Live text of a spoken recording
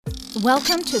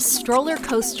Welcome to Stroller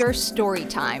Coaster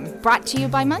Storytime, brought to you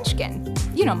by Munchkin.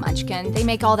 You know Munchkin, they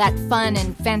make all that fun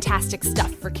and fantastic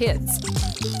stuff for kids.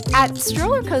 At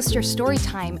Stroller Coaster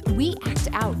Storytime, we act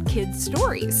out kids'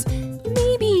 stories.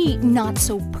 Maybe not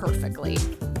so perfectly.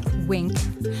 Wink.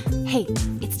 Hey,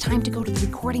 it's time to go to the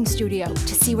recording studio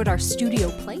to see what our studio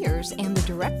players and the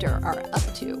director are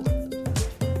up to.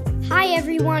 Hi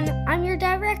everyone, I'm your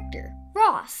director,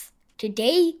 Ross.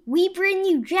 Today, we bring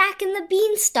you Jack and the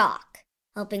Beanstalk.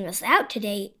 Helping us out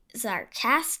today is our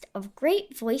cast of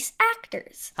great voice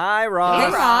actors. Hi, Ross.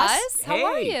 Hey, Ross. How Hey.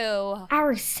 are you?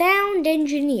 Our sound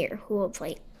engineer who will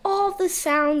play all the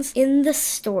sounds in the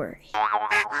story.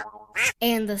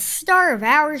 And the star of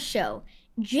our show,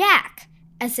 Jack,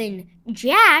 as in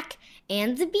Jack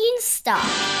and the Beanstalk.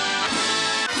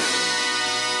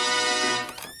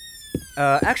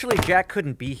 Actually, Jack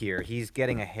couldn't be here. He's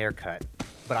getting a haircut.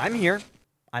 But I'm here.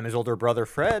 I'm his older brother,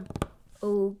 Fred.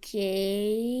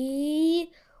 Okay,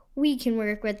 we can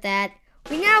work with that.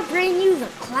 We now bring you the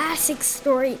classic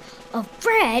story of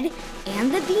Fred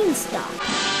and the Beanstalk.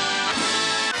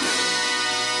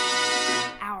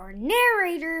 Our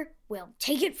narrator will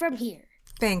take it from here.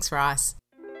 Thanks, Ross.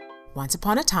 Once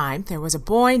upon a time, there was a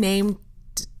boy named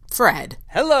Fred.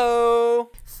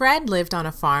 Hello. Fred lived on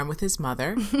a farm with his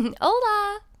mother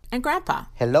Hola. and Grandpa.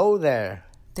 Hello there.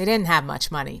 They didn't have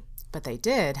much money, but they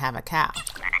did have a cow.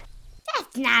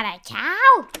 That's not a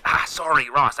cow. Sorry,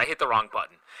 Ross, I hit the wrong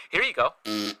button. Here you go.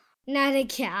 Not a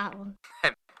cow.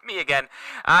 Me again.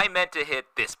 I meant to hit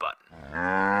this button.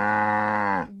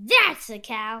 That's a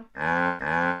cow.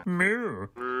 Moo.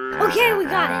 Okay, we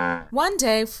got it. One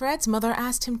day, Fred's mother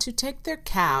asked him to take their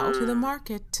cow to the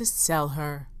market to sell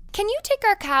her. Can you take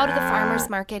our cow to the farmer's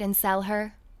market and sell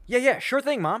her? Yeah, sure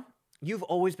thing, Mom. You've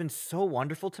always been so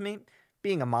wonderful to me.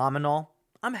 Being a mom and all,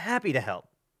 I'm happy to help.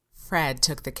 Fred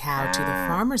took the cow to the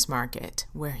farmer's market,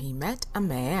 where he met a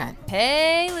man.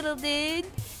 Hey, little dude.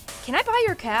 Can I buy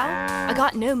your cow? I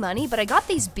got no money, but I got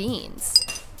these beans.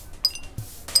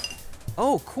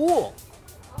 Oh, cool.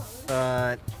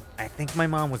 I think my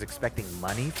mom was expecting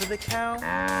money for the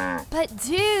cow. But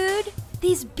dude,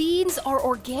 these beans are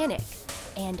organic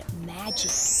and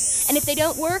magic. And if they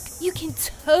don't work, you can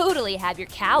totally have your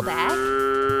cow back.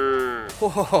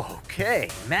 Okay,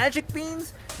 magic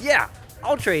beans? Yeah,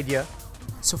 I'll trade you.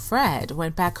 So Fred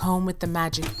went back home with the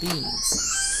magic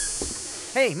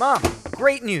beans. Hey, Mom,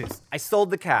 great news. I sold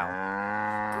the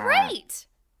cow. Great!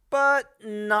 But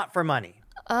not for money.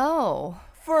 Oh.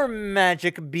 For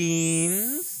magic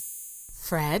beans.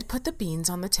 Fred put the beans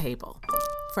on the table.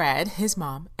 Fred, his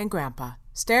mom, and Grandpa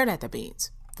stared at the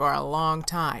beans for a long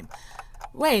time,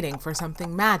 waiting for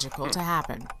something magical to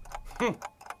happen.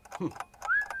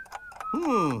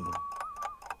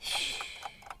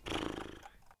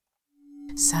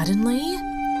 Suddenly,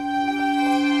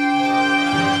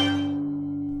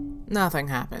 nothing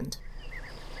happened.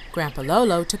 Grandpa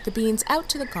Lolo took the beans out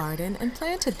to the garden and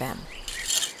planted them.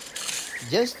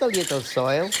 Just a little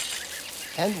soil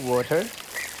and water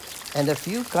and a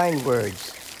few kind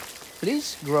words.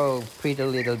 Please grow pretty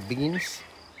little beans.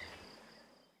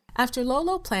 After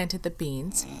Lolo planted the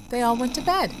beans, they all went to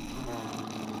bed.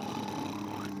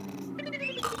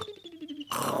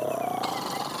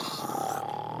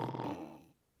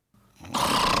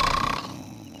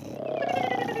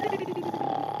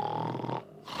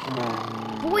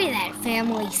 Boy, that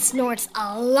family snorts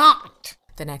a lot.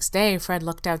 The next day, Fred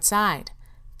looked outside.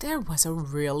 There was a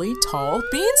really tall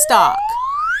beanstalk.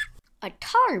 A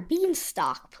taller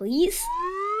beanstalk, please.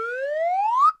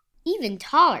 Even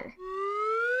taller.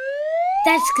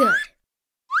 That's good.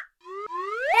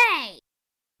 Hey,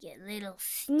 you little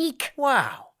sneak.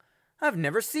 Wow, I've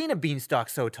never seen a beanstalk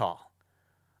so tall.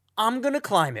 I'm gonna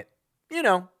climb it. You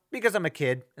know, because I'm a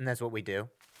kid, and that's what we do.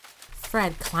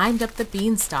 Fred climbed up the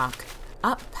beanstalk,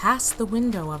 up past the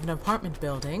window of an apartment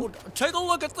building, Take a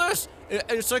look at this.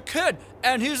 It's a kid,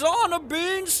 and he's on a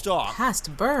beanstalk.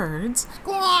 past birds,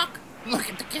 Squawk! Look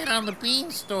at the kid on the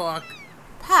beanstalk.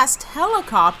 past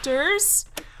helicopters.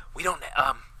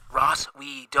 Ross,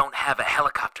 we don't have a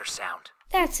helicopter sound.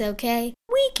 That's okay.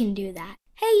 We can do that.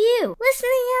 Hey, you,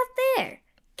 listening out there.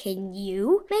 Can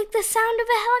you make the sound of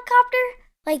a helicopter?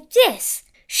 Like this.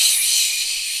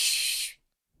 Shh.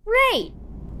 Right.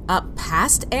 Up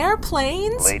past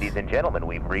airplanes, Ladies and gentlemen,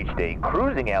 we've reached a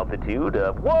cruising altitude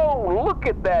of, whoa, look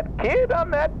at that kid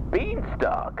on that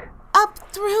beanstalk. up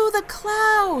through the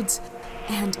clouds,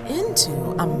 and into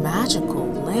a magical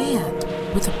land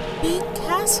with a big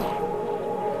castle.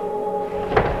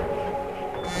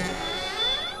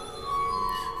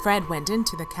 Fred went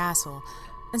into the castle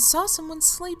and saw someone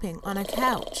sleeping on a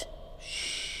couch.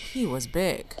 He was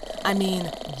big, I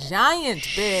mean, giant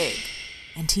big.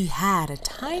 And he had a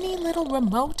tiny little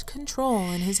remote control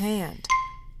in his hand,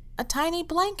 a tiny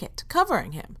blanket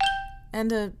covering him,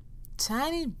 and a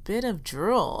tiny bit of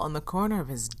drool on the corner of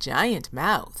his giant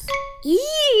mouth.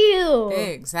 Ew!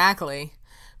 Exactly.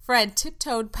 Fred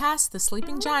tiptoed past the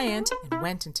sleeping giant and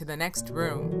went into the next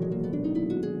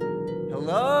room.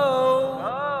 Hello?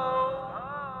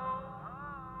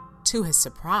 To his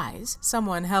surprise,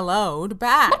 someone helloed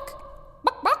back.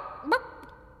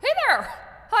 Hey there!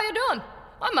 How you doing?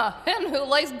 I'm a hen who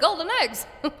lays golden eggs.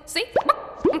 See?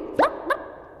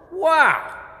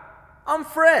 Wow! I'm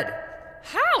Fred.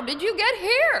 How did you get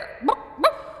here?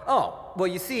 Oh, well,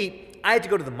 you see, I had to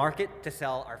go to the market to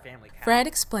sell our family cow. Fred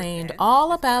explained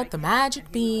all about the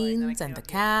magic beans and the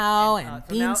cow and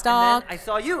beanstalk. And then I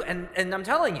saw you, and I'm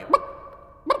telling you.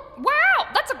 Wow,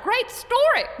 that's a great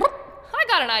story. I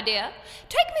got an idea.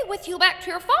 Take me with you back to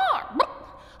your farm.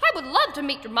 I would love to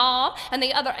meet your mom and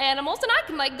the other animals, and I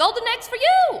can lay golden eggs for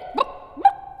you.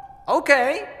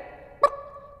 Okay.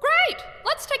 Great!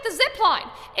 Let's take the zip line.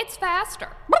 It's faster.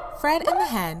 Fred and the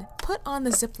hen put on the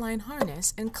zipline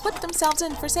harness and clipped themselves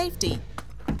in for safety.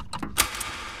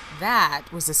 That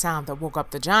was the sound that woke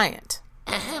up the giant.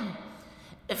 Ahem.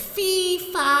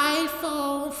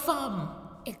 Fee-fi-fo-fum.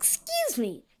 Excuse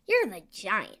me, you're the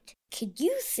giant. Could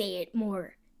you say it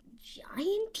more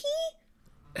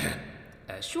giant-y?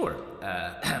 Sure.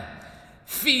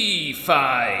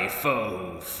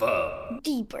 Fee-fi-fo-fum.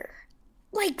 Deeper.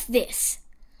 Like this.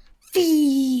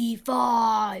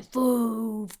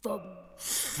 Fee-fi-fo-fum.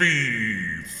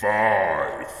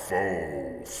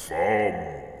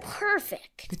 Fee-fi-fo-fum.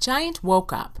 Perfect. The giant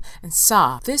woke up and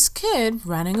saw this kid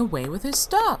running away with his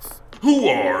stuff. Who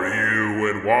are you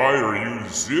and why are you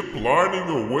zip-lining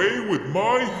away with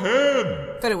my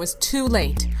hen? But it was too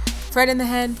late. Fred and the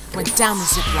hen went down the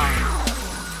zip line.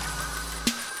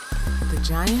 The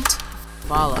giant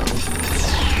followed.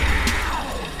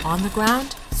 On the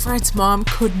ground, Fred's mom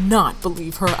could not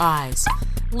believe her eyes.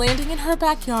 Landing in her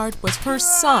backyard was her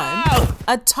son,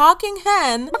 a talking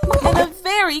hen, and a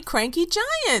very cranky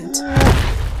giant.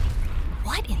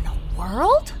 What in the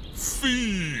world?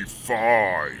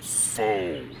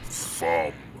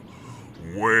 Fee-fi-fo-fum.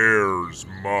 Where's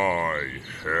my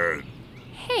hen?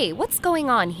 Hey, what's going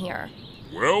on here?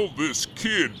 Well, this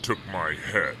kid took my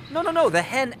hen. No. The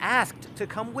hen asked to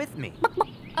come with me.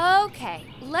 Okay,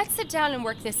 let's sit down and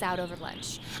work this out over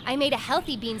lunch. I made a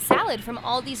healthy bean salad from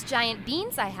all these giant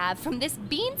beans I have from this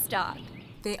beanstalk.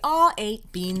 They all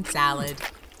ate bean salad.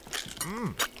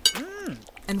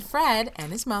 And Fred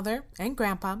and his mother and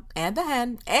Grandpa and the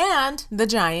hen and the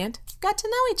giant got to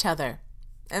know each other.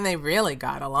 And they really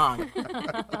got along.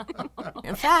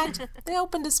 In fact, they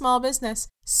opened a small business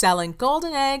selling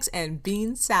golden eggs and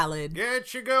bean salad.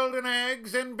 Get your golden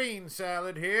eggs and bean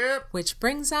salad here. Which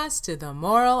brings us to the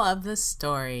moral of the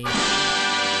story.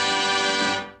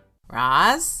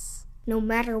 Roz? No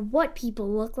matter what people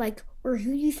look like or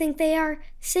who you think they are,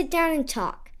 sit down and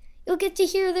talk. You'll get to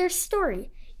hear their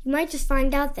story. You might just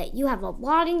find out that you have a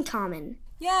lot in common.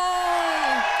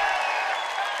 Yay!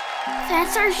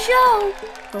 That's our show.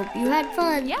 Hope you had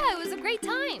fun. Yeah, it was a great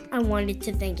time. I wanted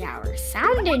to thank our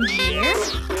sound engineer,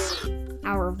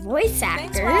 our voice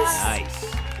actors,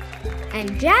 Nice.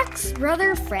 and Jack's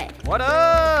brother Fred. What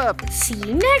up? See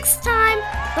you next time.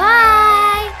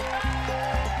 Bye.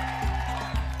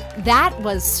 That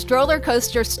was Stroller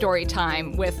Coaster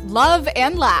Storytime with love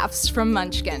and laughs from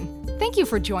Munchkin. Thank you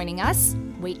for joining us.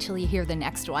 Wait till you hear the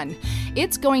next one.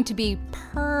 It's going to be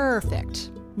perfect.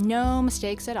 No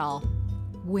mistakes at all.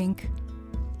 Wink.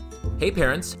 Hey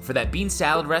parents, for that bean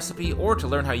salad recipe or to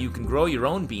learn how you can grow your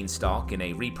own beanstalk in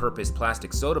a repurposed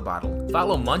plastic soda bottle,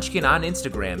 follow Munchkin on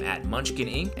Instagram at Munchkin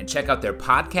Inc. and check out their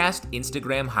podcast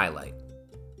Instagram highlight.